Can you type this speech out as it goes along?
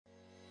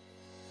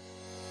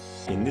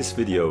In this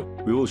video,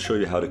 we will show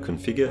you how to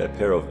configure a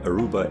pair of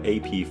Aruba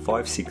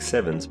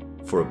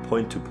AP-567s for a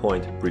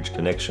point-to-point bridge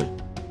connection.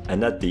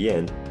 And at the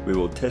end, we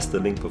will test the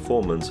link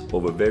performance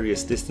over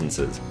various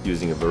distances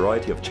using a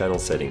variety of channel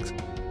settings.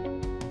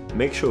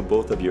 Make sure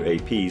both of your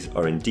APs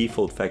are in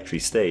default factory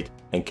state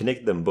and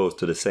connect them both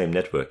to the same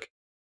network.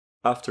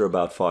 After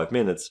about 5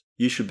 minutes,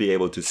 you should be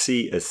able to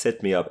see a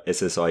Set Me Up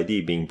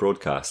SSID being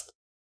broadcast.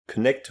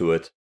 Connect to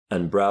it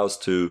and browse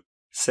to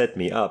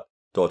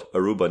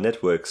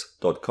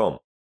setmeup.arubanetworks.com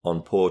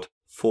on port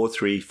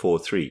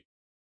 4343.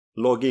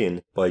 Log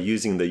in by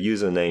using the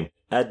username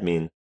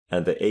admin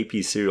and the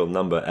AP serial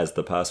number as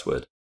the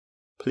password.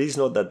 Please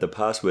note that the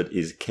password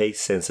is case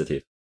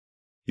sensitive.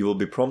 You will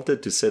be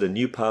prompted to set a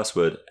new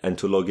password and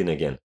to log in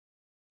again.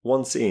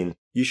 Once in,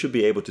 you should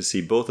be able to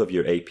see both of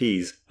your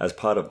APs as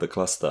part of the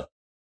cluster.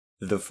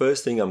 The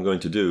first thing I'm going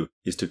to do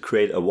is to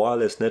create a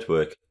wireless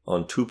network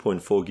on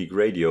 2.4 gig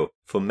radio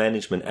for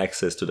management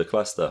access to the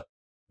cluster.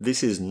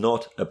 This is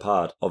not a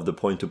part of the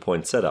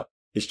point-to-point setup.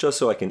 It's just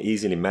so I can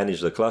easily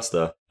manage the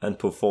cluster and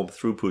perform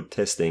throughput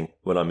testing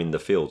when I'm in the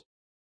field.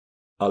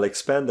 I'll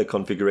expand the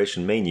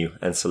configuration menu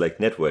and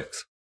select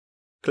Networks.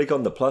 Click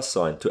on the plus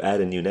sign to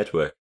add a new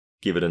network.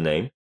 Give it a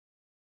name.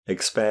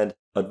 Expand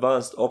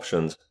Advanced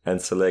Options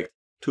and select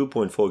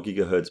 2.4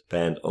 GHz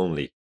band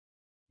only.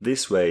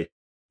 This way,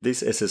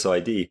 this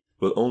SSID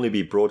will only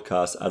be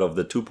broadcast out of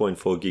the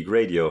 2.4 gig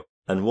radio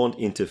and won't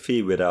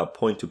interfere with our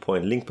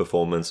point-to-point link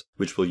performance,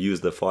 which will use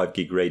the 5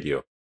 gig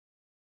radio.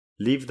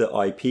 Leave the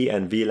IP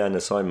and VLAN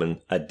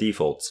assignment at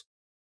defaults.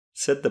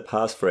 Set the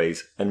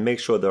passphrase and make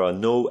sure there are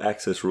no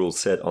access rules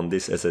set on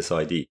this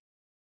SSID.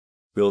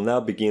 We'll now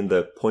begin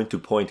the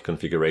point-to-point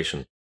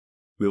configuration.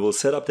 We will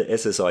set up the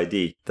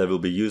SSID that will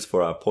be used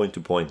for our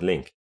point-to-point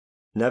link.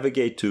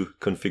 Navigate to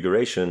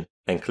Configuration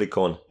and click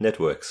on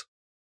Networks.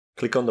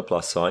 Click on the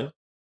plus sign,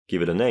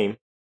 give it a name,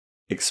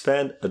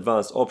 expand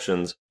Advanced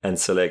Options and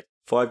select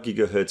 5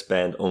 GHz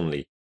band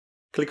only.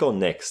 Click on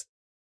Next.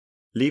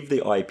 Leave the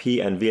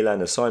IP and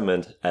VLAN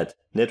assignment at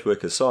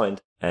Network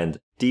Assigned and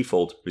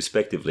Default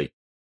respectively.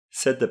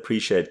 Set the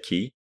pre-shared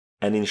key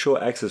and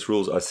ensure access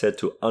rules are set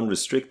to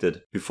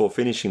Unrestricted before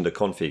finishing the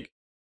config.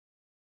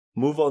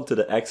 Move on to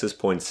the Access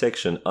Point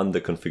section under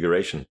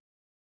Configuration.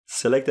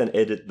 Select and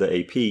edit the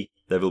AP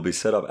that will be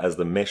set up as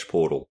the Mesh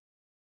Portal.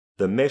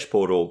 The Mesh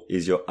Portal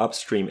is your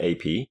upstream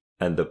AP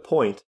and the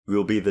point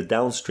will be the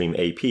downstream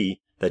AP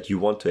that you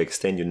want to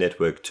extend your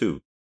network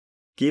to.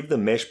 Give the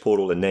Mesh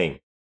Portal a name,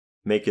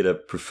 make it a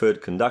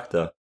preferred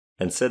conductor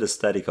and set a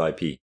static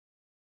IP.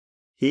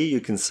 Here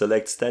you can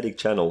select static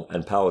channel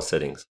and power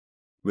settings.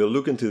 We'll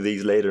look into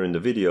these later in the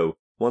video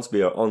once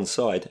we are on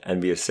site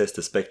and we assess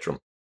the spectrum.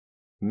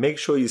 Make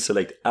sure you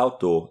select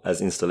Outdoor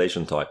as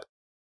installation type.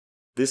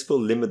 This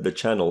will limit the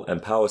channel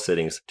and power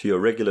settings to your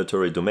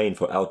regulatory domain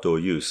for outdoor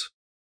use.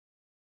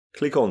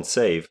 Click on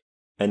Save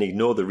and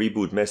ignore the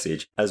reboot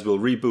message as we'll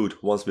reboot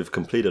once we've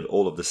completed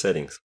all of the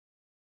settings.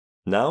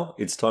 Now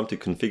it's time to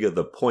configure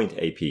the point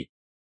AP.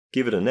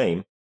 Give it a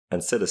name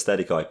and set a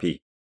static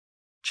IP.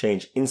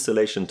 Change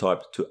installation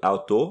type to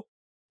Outdoor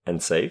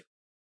and save.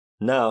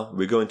 Now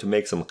we're going to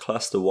make some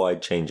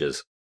cluster-wide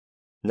changes.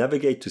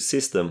 Navigate to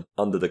System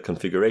under the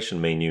Configuration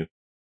menu,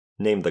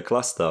 name the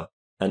cluster,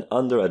 and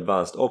under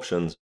Advanced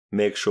Options,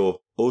 make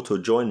sure Auto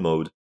Join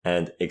Mode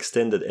and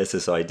Extended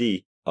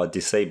SSID are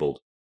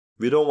disabled.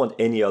 We don't want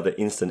any other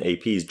instant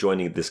APs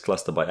joining this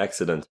cluster by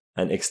accident,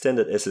 and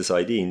Extended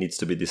SSID needs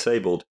to be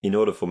disabled in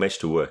order for Mesh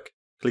to work.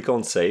 Click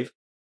on Save.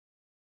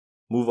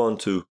 Move on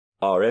to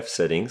RF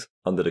Settings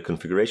under the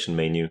Configuration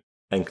menu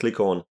and click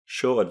on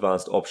Show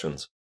Advanced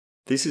Options.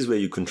 This is where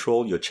you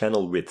control your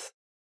channel width.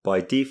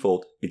 By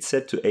default, it's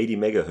set to 80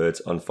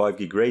 MHz on 5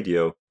 gig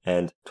radio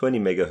and 20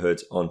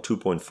 MHz on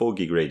 2.4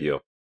 gig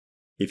radio.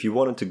 If you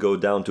wanted to go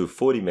down to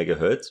 40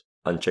 MHz,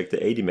 uncheck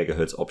the 80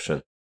 MHz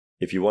option.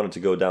 If you wanted to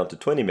go down to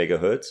 20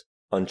 MHz,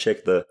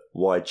 uncheck the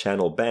Wide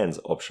Channel Bands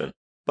option.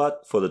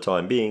 But for the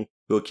time being,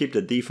 we'll keep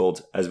the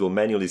default as we'll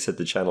manually set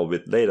the channel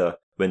width later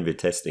when we're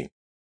testing.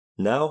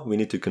 Now we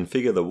need to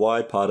configure the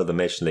wide part of the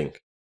mesh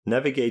link.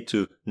 Navigate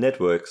to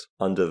Networks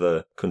under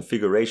the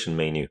Configuration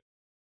menu.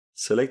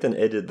 Select and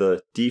edit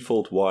the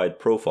default wide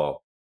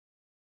profile.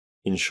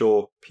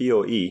 Ensure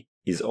PoE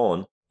is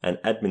on and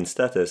admin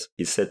status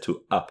is set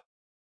to up.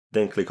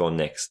 Then click on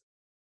Next.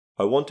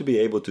 I want to be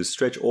able to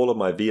stretch all of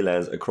my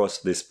VLANs across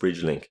this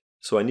bridge link,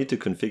 so I need to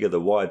configure the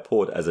wide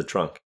port as a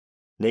trunk.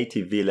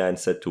 Native VLAN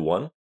set to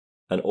 1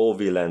 and all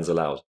VLANs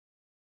allowed.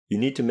 You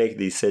need to make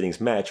these settings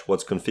match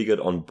what's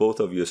configured on both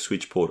of your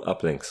switch port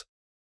uplinks.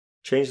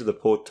 Change the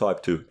port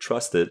type to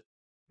Trusted,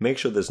 make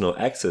sure there's no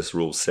access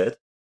rules set,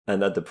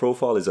 and that the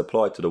profile is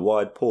applied to the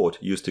wide port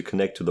used to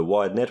connect to the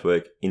wired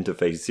network,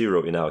 interface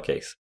 0 in our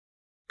case.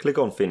 Click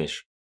on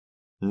Finish.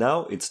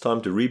 Now it's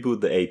time to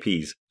reboot the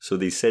APs so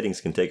these settings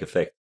can take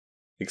effect.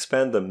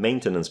 Expand the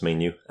Maintenance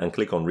menu and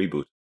click on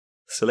Reboot.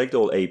 Select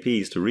all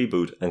APs to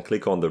reboot and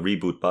click on the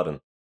Reboot button.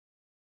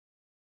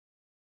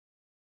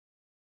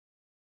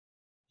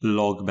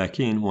 Log back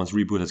in once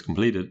reboot has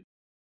completed.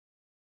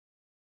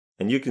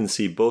 And you can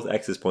see both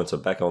access points are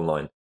back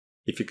online.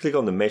 If you click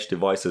on the mesh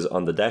devices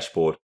on the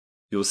dashboard,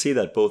 you'll see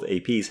that both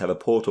APs have a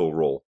portal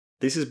role.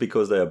 This is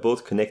because they are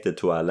both connected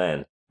to our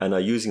LAN and are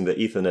using the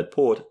Ethernet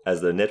port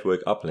as their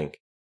network uplink.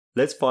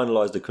 Let's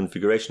finalize the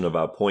configuration of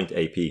our point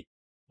AP.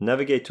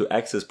 Navigate to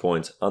Access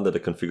Points under the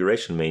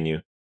Configuration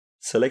menu,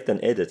 select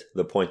and edit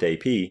the point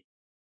AP,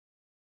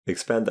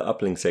 expand the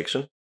uplink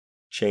section,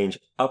 change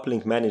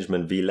Uplink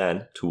Management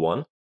VLAN to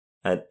 1,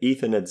 and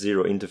Ethernet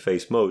 0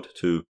 interface mode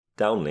to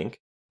downlink,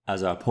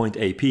 as our point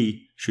AP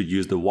should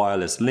use the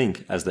wireless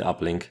link as the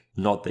uplink,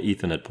 not the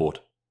Ethernet port.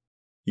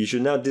 You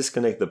should now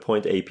disconnect the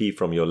point AP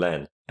from your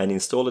LAN and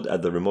install it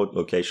at the remote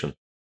location.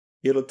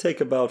 It'll take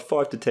about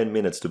 5 to 10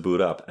 minutes to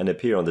boot up and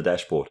appear on the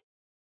dashboard.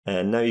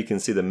 And now you can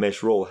see the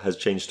mesh role has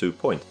changed to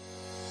point.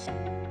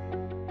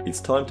 It's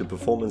time to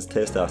performance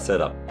test our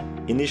setup,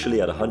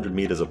 initially at 100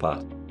 meters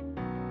apart.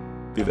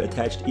 We've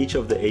attached each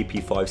of the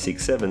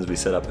AP-567s we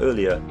set up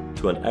earlier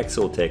to an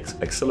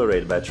Axeltex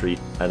accelerator battery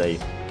and a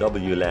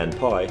WLAN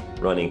Pi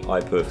running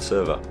iPerf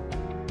server.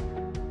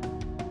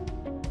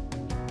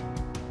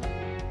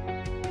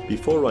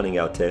 Before running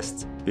our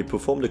tests, we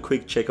performed a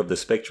quick check of the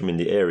spectrum in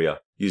the area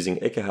using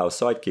Ekahau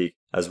Sidekick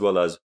as well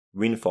as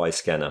WinFi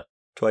scanner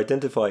to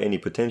identify any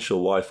potential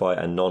Wi-Fi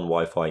and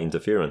non-Wi-Fi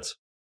interference.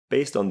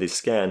 Based on this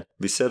scan,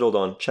 we settled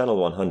on channel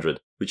 100,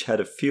 which had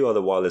a few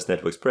other wireless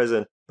networks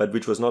present, but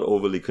which was not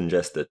overly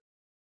congested.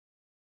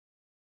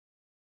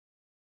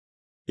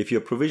 If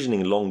you're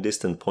provisioning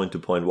long-distance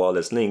point-to-point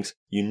wireless links,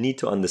 you need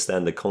to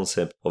understand the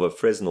concept of a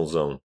Fresnel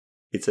zone.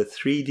 It's a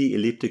 3D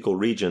elliptical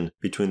region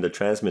between the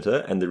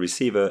transmitter and the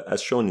receiver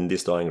as shown in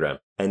this diagram,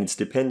 and it's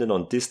dependent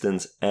on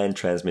distance and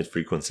transmit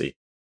frequency.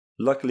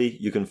 Luckily,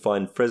 you can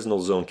find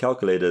Fresnel zone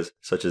calculators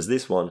such as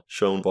this one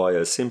shown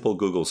via a simple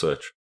Google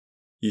search.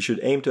 You should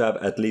aim to have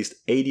at least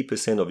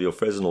 80% of your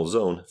Fresnel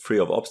zone free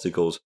of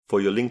obstacles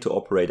for your link to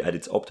operate at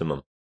its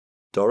optimum.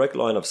 Direct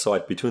line of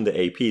sight between the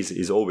APs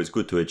is always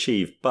good to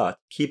achieve, but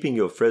keeping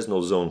your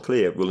Fresnel zone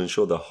clear will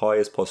ensure the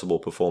highest possible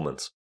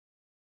performance.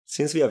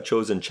 Since we have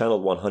chosen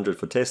channel 100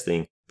 for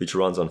testing, which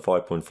runs on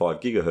 5.5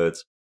 GHz,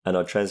 and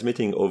are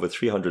transmitting over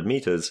 300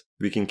 meters,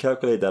 we can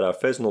calculate that our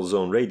Fresnel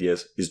zone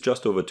radius is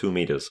just over 2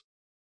 meters.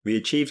 We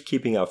achieved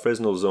keeping our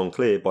Fresnel zone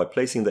clear by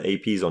placing the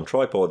APs on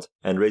tripods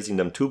and raising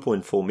them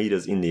 2.4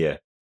 meters in the air.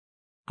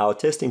 Our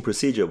testing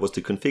procedure was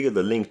to configure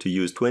the link to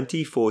use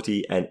 20,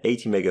 40 and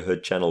 80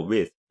 MHz channel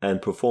width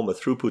and perform a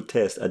throughput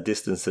test at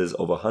distances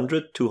of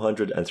 100,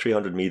 200 and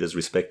 300 meters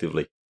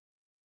respectively.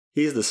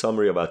 Here's the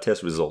summary of our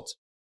test results.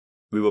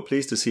 We were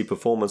pleased to see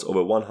performance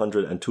over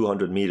 100 and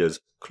 200 meters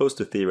close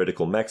to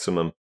theoretical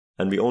maximum,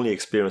 and we only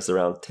experienced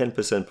around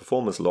 10%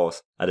 performance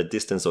loss at a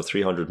distance of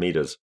 300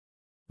 meters.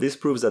 This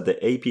proves that the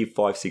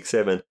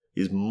AP-567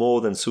 is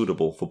more than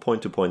suitable for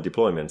point-to-point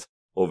deployments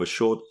over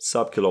short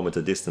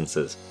sub-kilometer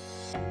distances.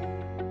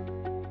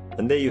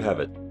 And there you have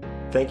it.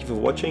 Thank you for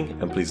watching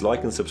and please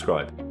like and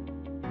subscribe.